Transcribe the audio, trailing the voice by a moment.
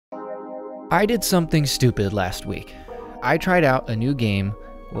I did something stupid last week. I tried out a new game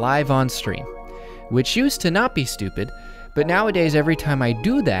live on stream, which used to not be stupid, but nowadays every time I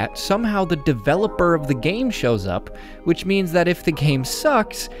do that, somehow the developer of the game shows up, which means that if the game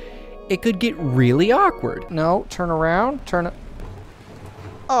sucks, it could get really awkward. No, turn around,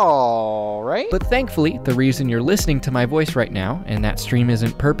 All right. But thankfully, the reason you're listening to my voice right now, and that stream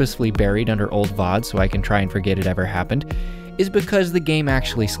isn't purposefully buried under old VODs so I can try and forget it ever happened, is because the game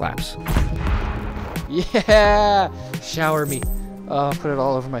actually slaps. Yeah! Shower me. Oh, put it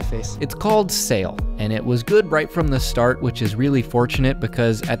all over my face. It's called Sail, and it was good right from the start, which is really fortunate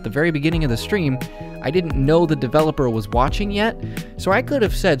because at the very beginning of the stream, I didn't know the developer was watching yet, so I could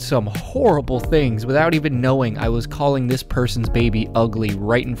have said some horrible things without even knowing I was calling this person's baby ugly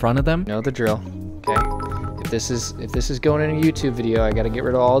right in front of them. Know the drill, okay? If this is going in a YouTube video, I gotta get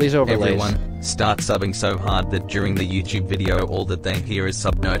rid of all these overlays. Everyone, start subbing so hard that during the YouTube video, all that they hear is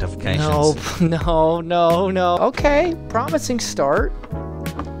sub notifications. No. Okay, promising start.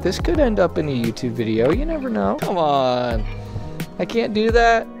 This could end up in a YouTube video, you never know. Come on. I can't do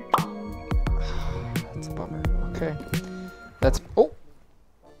that. That's a bummer. Okay. That's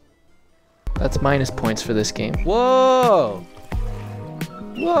minus points for this game. Whoa!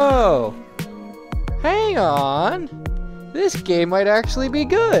 Hang on. This game might actually be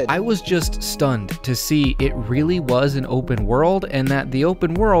good. I was just stunned to see it really was an open world and that the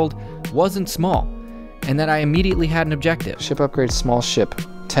open world wasn't small and that I immediately had an objective. Ship upgrade, small ship,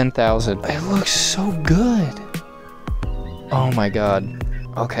 10,000. It looks so good. Oh my god.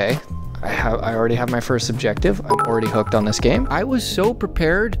 Okay. I already have my first objective. I'm already hooked on this game. I was so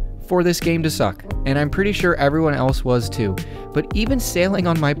prepared for this game to suck, and I'm pretty sure everyone else was too. But even sailing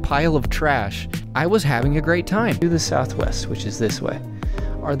on my pile of trash, I was having a great time. To the southwest, which is this way.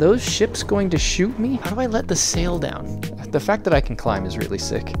 Are those ships going to shoot me? How do I let the sail down? The fact that I can climb is really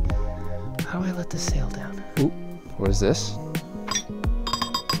sick. How do I let the sail down? Ooh, what is this?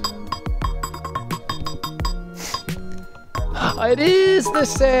 It is the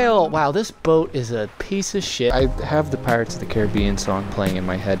sail! Wow, this boat is a piece of shit. I have the Pirates of the Caribbean song playing in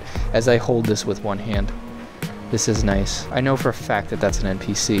my head as I hold this with one hand. This is nice. I know for a fact that that's an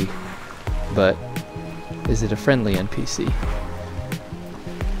NPC, but is it a friendly NPC?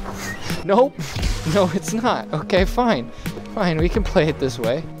 Nope. No, it's not. Okay, fine. Fine, we can play it this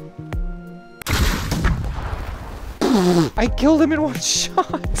way. I killed him in one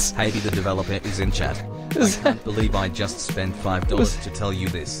shot! Heidi the developer is in chat. I can't believe I just spent $5 to tell you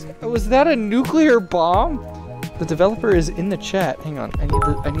this. Was that a nuclear bomb? The developer is in the chat. Hang on,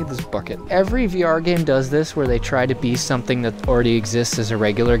 I need this bucket. Every VR game does this where they try to be something that already exists as a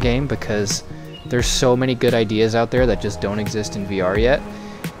regular game because there's so many good ideas out there that just don't exist in VR yet.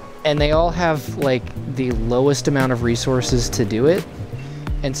 And they all have like the lowest amount of resources to do it.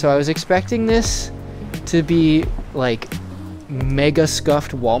 And so I was expecting this to be like mega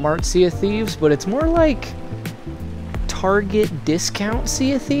scuffed Walmart Sea of Thieves, but it's more like Target discount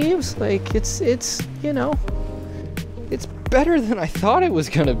Sea of Thieves. Like it's you know, it's better than I thought it was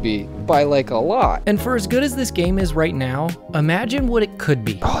gonna be by like a lot. And for as good as this game is right now, imagine what it could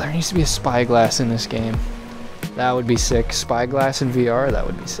be. Oh, there needs to be a spyglass in this game. That would be sick. Spyglass in VR, that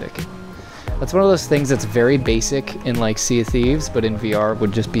would be sick. That's one of those things that's very basic in like Sea of Thieves, but in VR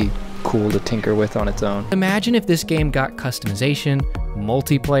would just be cool to tinker with on its own. Imagine if this game got customization,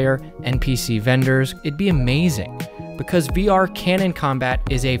 multiplayer, NPC vendors. It'd be amazing. Because VR canon combat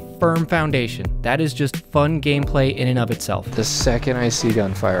is a firm foundation. That is just fun gameplay in and of itself. The second I see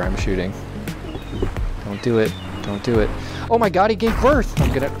gunfire, I'm shooting. Don't do it. Don't do it. Oh my god, he gave birth!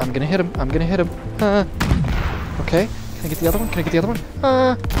 I'm gonna hit him. I'm gonna hit him. Okay. Can I get the other one? Can I get the other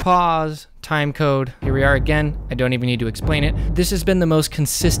one? Pause. Time code. Here we are again. I don't even need to explain it. This has been the most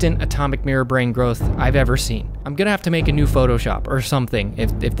consistent atomic mirror brain growth I've ever seen. I'm gonna have to make a new Photoshop or something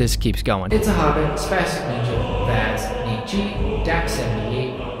if this keeps going. It's a Hobbit, Spastic Ninja, Vaz, Nate G, Dax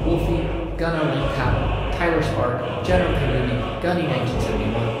 78, Wolfie, Gunnar Link Cop, Tyler Spark, General Kalubi, Gunny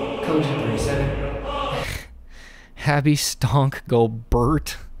 1971, Cogent 37, Abby Stonk Go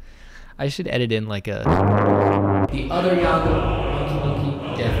Bert. I should edit in like a... The other Yago, Monkey,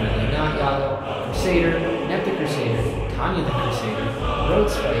 definitely not Yago, Crusader, Nep the Crusader, Tanya the Crusader, Road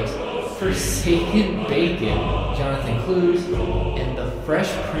Spikes, Forsaken Bacon, Jonathan Clues, and the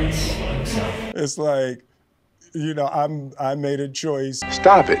Fresh Prince himself. It's like, you know, I made a choice.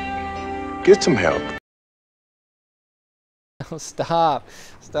 Stop it. Get some help. Oh, stop.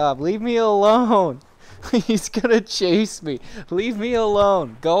 Leave me alone. He's gonna chase me. Leave me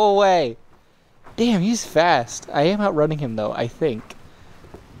alone. Go away. Damn, he's fast. I am outrunning him though, I think.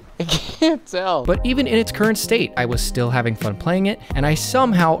 I can't tell. But even in its current state, I was still having fun playing it, and I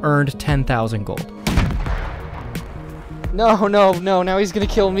somehow earned 10,000 gold. No, no, no, now he's gonna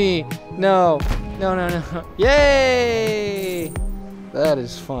kill me. No, no, no, no. Yay! That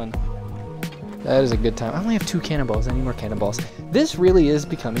is fun. That is a good time. I only have 2 cannonballs. I need more cannonballs. This really is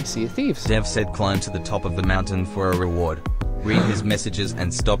becoming Sea of Thieves. Dev said climb to the top of the mountain for a reward. Read his messages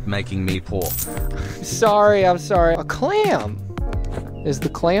and stop making me poor. Sorry, I'm sorry. A clam! Is the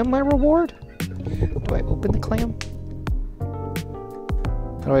clam my reward? Do I open the clam?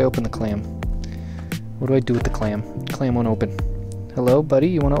 How do I open the clam? What do I do with the clam? Clam won't open. Hello, buddy,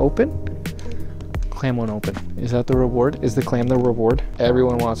 you want to open? Clam won't open. Is that the reward? Is the clam the reward?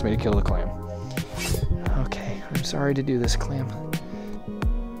 Everyone wants me to kill the clam. Okay, I'm sorry to do this, clam.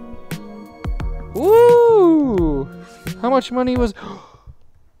 Woo! How much money was...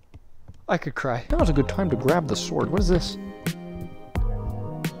 I could cry. Now's a good time to grab the sword. What is this?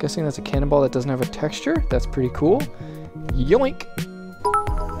 Guessing that's a cannonball that doesn't have a texture. That's pretty cool. Yoink!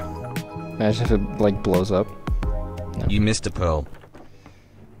 Imagine if it, like, blows up. No. You missed a pearl.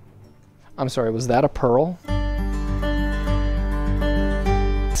 I'm sorry, was that a pearl?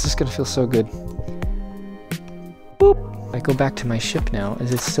 This is gonna feel so good. Boop! I go back to my ship now.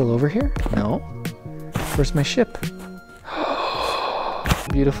 Is it still over here? No. Where's my ship?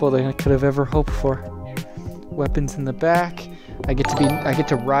 Beautiful than I could have ever hoped for. Weapons in the back. I get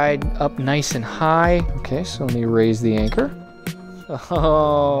to ride up nice and high. Okay, so let me raise the anchor.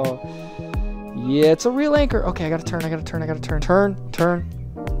 Oh, yeah, it's a real anchor. Okay, I gotta turn. Turn.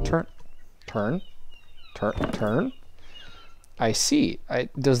 I see.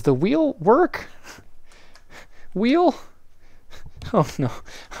 Does the wheel work? Wheel?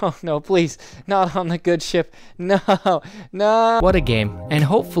 Oh no, please, not on the good ship. No. What a game, and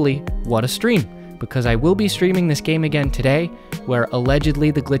hopefully, what a stream. Because I will be streaming this game again today, where allegedly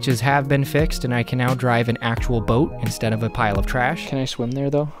the glitches have been fixed and I can now drive an actual boat instead of a pile of trash. Can I swim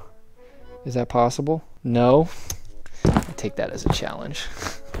there though? Is that possible? No? I take that as a challenge.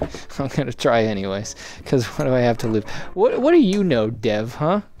 I'm gonna try anyways, because what do I have to lose? What do you know, Dev,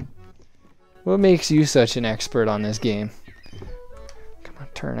 huh? What makes you such an expert on this game? Come on,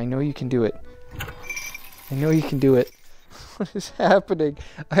 turn. I know you can do it. I know you can do it. What is happening?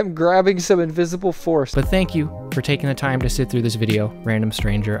 I'm grabbing some invisible force. But thank you for taking the time to sit through this video, random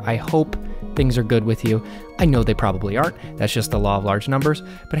stranger. I hope things are good with you. I know they probably aren't. That's just the law of large numbers.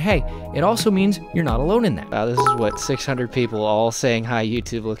 But hey, it also means you're not alone in that. Wow, this is what, 600 people all saying hi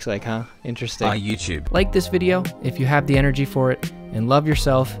YouTube looks like, huh? Interesting. Hi YouTube. Like this video if you have the energy for it, and love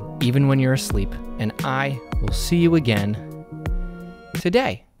yourself even when you're asleep. And I will see you again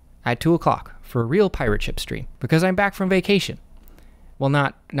today at 2 o'clock. For a real pirate ship stream, because I'm back from vacation. Well,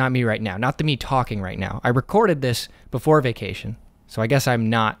 not me right now, not the me talking right now. I recorded this before vacation, so I guess I'm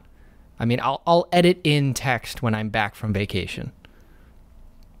not. I mean, I'll edit in text when I'm back from vacation.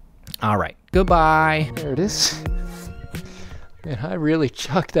 All right, goodbye. There it is. Man, I really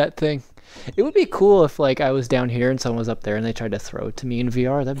chucked that thing. It would be cool if like I was down here and someone was up there and they tried to throw it to me in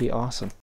VR. That'd be awesome.